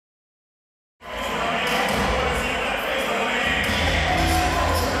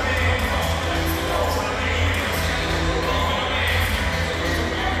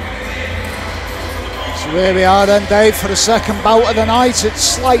So here we are then, Dave, for the second bout of the night. It's a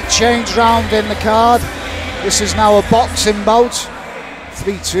slight change round in the card. This is now a boxing bout.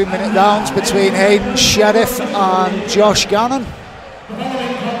 3 2-minute rounds between Hayden Sheriff and Josh Gannon. The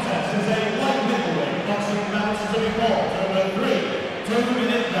following contest is a light middleweight boxing bout to be fought over 3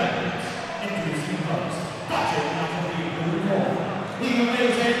 2-minute rounds. Introducing host, fighting out of the blue corner. He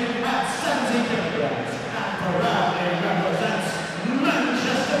weighs in at 70 kilograms and proudly represents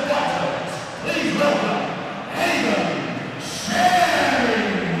Manchester Fighters. Please welcome Hayden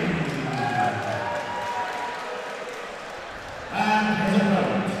Sheriff. And his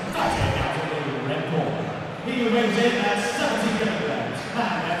opponent, fighting out of the red corner. He weighs in at 70 kilograms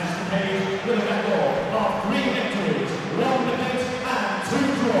and enters the cage with a record of 3 victories, 1 defeat and 2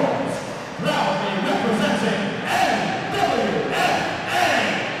 draws. Proudly representing NWFA,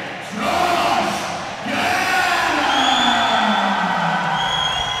 Josh Gannon!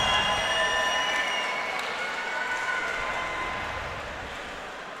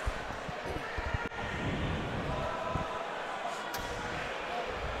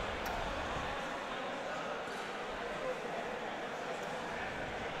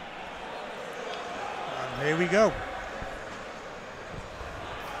 And here we go.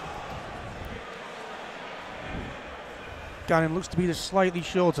 Gannon looks to be the slightly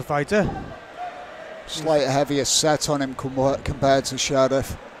shorter fighter. Slight heavier set on him compared to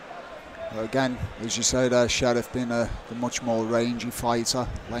Sheriff. Again, as you say there, Sheriff being the much more rangy fighter,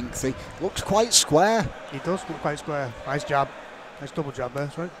 lengthy. Looks quite square. He does look quite square. Nice jab. Nice double jab there,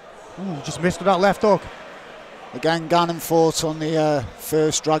 sorry. Ooh, just missed with that left hook. Again, Gannon fought on the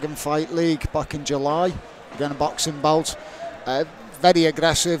first Dragon Fight League back in July. Again, a boxing bout. Very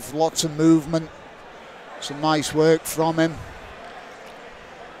aggressive, lots of movement. Some nice work from him.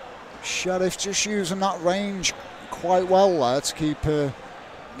 Sheriff just using that range quite well there to keep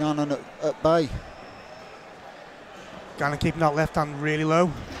Gannon at bay. Gannon keeping that left hand really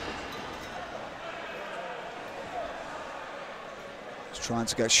low. Just trying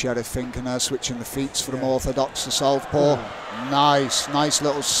to get Sheriff thinking there, switching the feet from orthodox to southpaw. Nice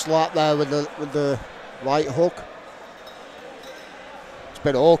little slap there with the right hook. It's a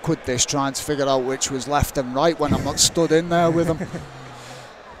bit awkward this, trying to figure out which was left and right when I'm not stood in there with him.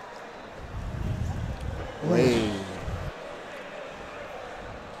 Wait.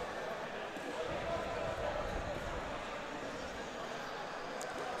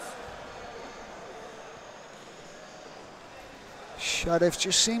 Sheriff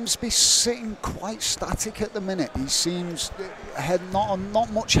just seems to be sitting quite static at the minute. He seems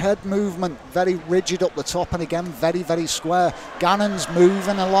not much head movement, very rigid up the top, and again very square. Gannon's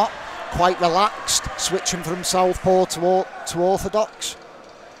moving a lot, quite relaxed, switching from southpaw to orthodox.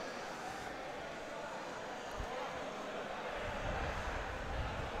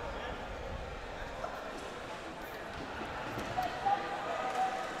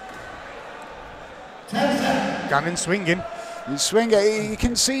 Gannon swinging. He's swinging. You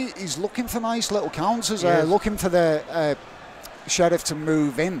can see he's looking for nice little counters there, looking for the Sheriff to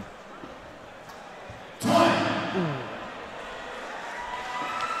move in. Now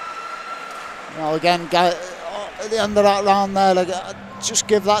again, at the end of that round there, just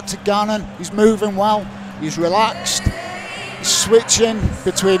give that to Gannon. He's moving well. He's relaxed. He's switching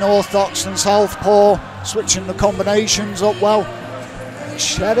between orthodox and southpaw, switching the combinations up well.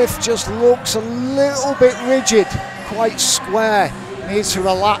 Sheriff just looks a little bit rigid, quite square. Needs to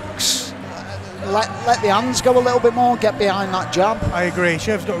relax, let the hands go a little bit more, get behind that jab. I agree.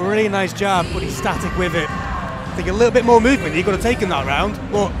 Sheriff's got a really nice jab, but he's static with it. I think a little bit more movement he could have taken that round,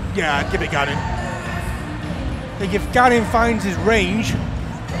 but yeah, I'd give it Gannon. I think if Gannon finds his range,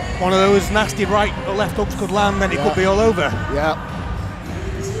 one of those nasty right or left hooks could land, then it could be all over. Yeah.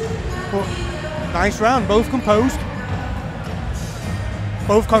 But nice round, both composed.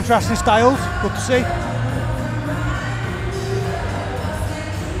 Both contrasting styles, good to see.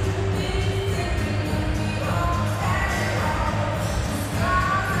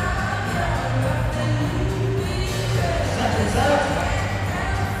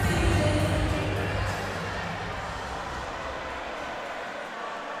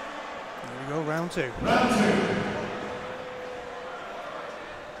 There we go, round two.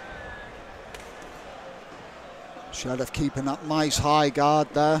 Sheriff keeping that nice high guard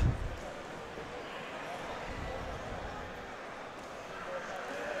there.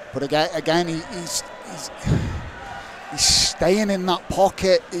 But again he's staying in that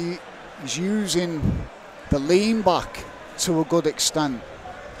pocket. He's using the lean back to a good extent,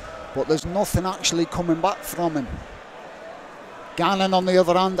 but there's nothing actually coming back from him. Gannon on the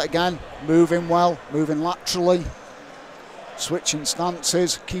other hand, again, moving well, moving laterally, switching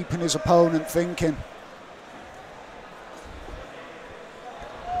stances, keeping his opponent thinking.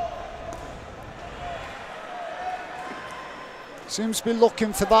 Seems to be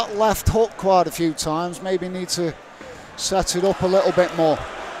looking for that left hook quite a few times. Maybe need to set it up a little bit more.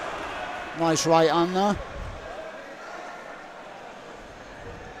 Nice right hand there.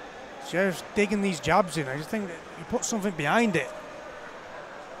 Sheriff's digging these jabs in. I just think that you put something behind it.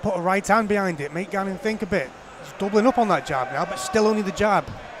 Put a right hand behind it. Make Gannon think a bit. He's doubling up on that jab now, but still only the jab.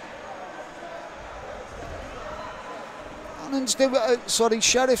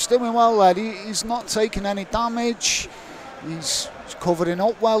 Sheriff's doing well there. He's not taking any damage. He's covering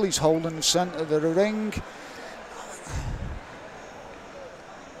up well. He's holding the centre of the ring.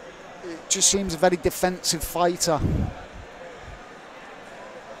 It just seems a very defensive fighter.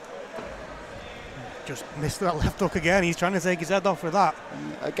 Just missed that left hook again. He's trying to take his head off with that.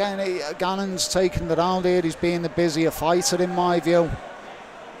 Again, Gannon's taking the round here. He's being the busier fighter in my view.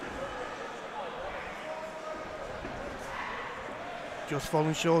 Just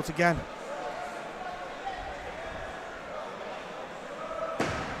falling short again.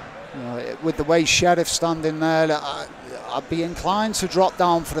 With the way Sheriff's standing there, I'd be inclined to drop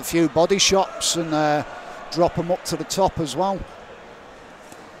down for a few body shots and drop him up to the top as well.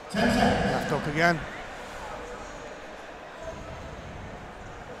 Left hook again.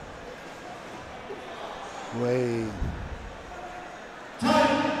 Way.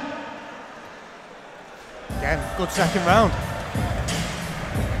 Again, good second round.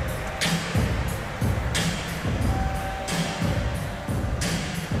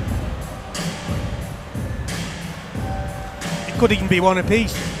 It could even be one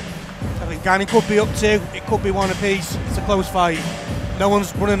apiece. I think Gannon could be up 2. It could be one apiece. It's a close fight. No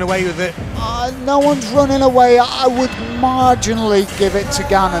one's running away with it. No one's running away. I would marginally give it to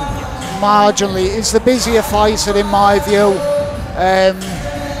Gannon. Marginally. He's the busier fighter in my view.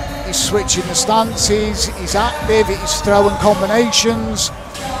 He's switching the stances, he's active, he's throwing combinations.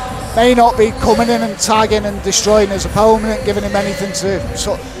 May not be coming in and tagging and destroying his opponent, giving him anything to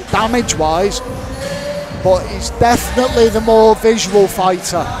sort of damage wise, but he's definitely the more visual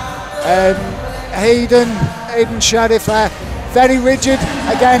fighter. Hayden Sheriff there, very rigid.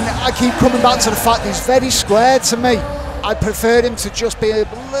 Again, I keep coming back to the fact he's very square to me. I prefer him to just be a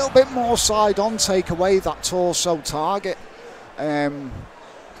little bit more side on, take away that torso target.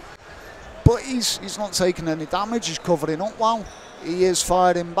 But he's not taking any damage, he's covering up well. He is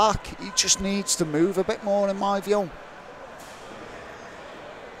firing back, he just needs to move a bit more in my view.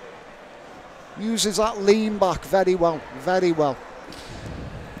 Uses that lean back very well, very well.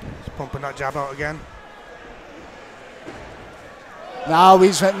 He's pumping that jab out again.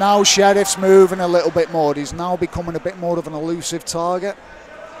 Now Sheriff's moving a little bit more. He's now becoming a bit more of an elusive target.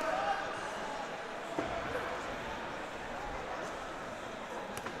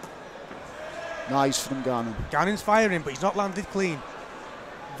 Nice from Gannon. Gannon's firing, but he's not landed clean.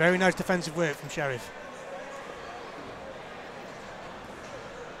 Very nice defensive work from Sheriff.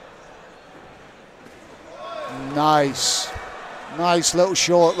 Nice little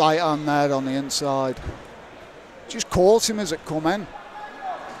short right hand there on the inside. Just caught him as it come in.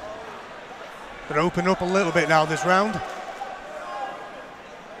 They're opening up a little bit now this round,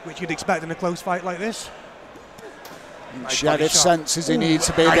 which you'd expect in a close fight like this. Nice Sheriff senses he needs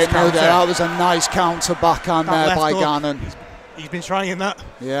to be a bit more there. That was a nice counter backhand there by Gannon. He's been trying that.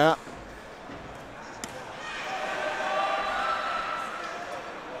 Yeah.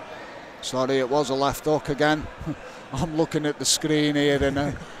 Sorry, it was a left hook again. I'm looking at the screen here and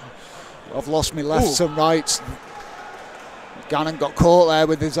I've lost my lefts and rights. Gannon got caught there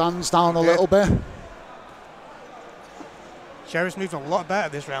with his hands down a little bit. Sheriff's moved a lot better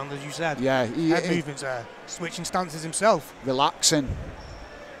this round, as you said. Yeah, head movements there, switching stances himself. Relaxing.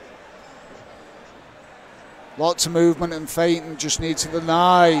 Lots of movement and feinting, just needs to be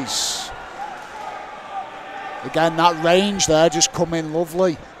nice. Again, that range there just come in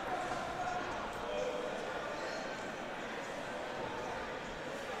lovely.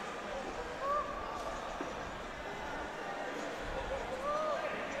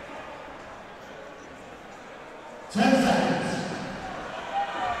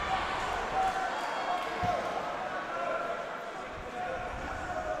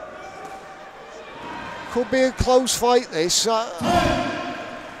 Could be a close fight this. I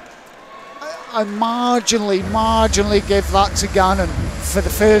marginally give that to Gannon for the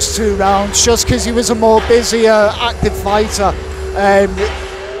first 2 rounds, just because he was a more busier, active fighter.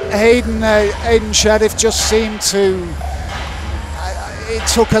 Hayden Sheriff just seemed to... It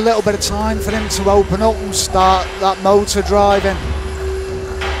took a little bit of time for him to open up and start that motor driving.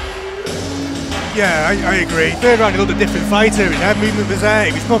 Yeah, I agree. Third round, he looked a different fighter. His head movement was there.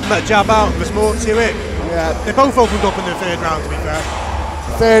 He was pumping that jab out. There was more to it. Yeah. They both opened up in the third round, to be fair.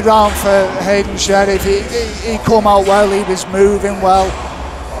 Third round for Hayden Sheriff. He come out well, he was moving well,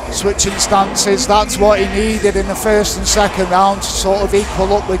 switching stances. That's what he needed in the first and second round to sort of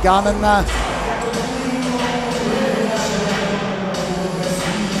equal up with Gannon there.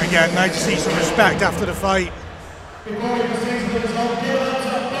 Again, nice to see some respect after the fight. Before we proceed to the result, give it up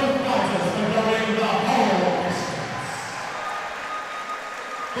to both fighters for going the whole distance.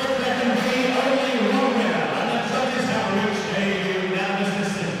 But there can be only one winner, and the judges have reached a unanimous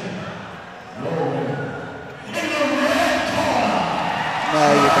decision. Your winner, in the red corner.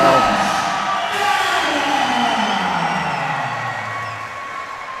 There you go.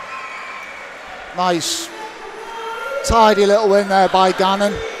 Nice, tidy little win there by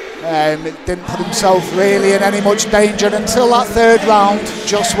Gannon. It didn't put himself really in any much danger until that third round,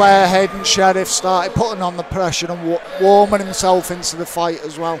 just where Hayden Sheriff started putting on the pressure and warming himself into the fight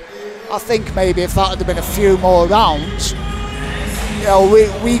as well. I think maybe if that had been a few more rounds, you know,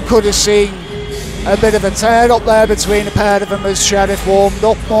 we could have seen a bit of a tear up there between the pair of them as Sheriff warmed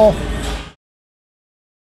up more.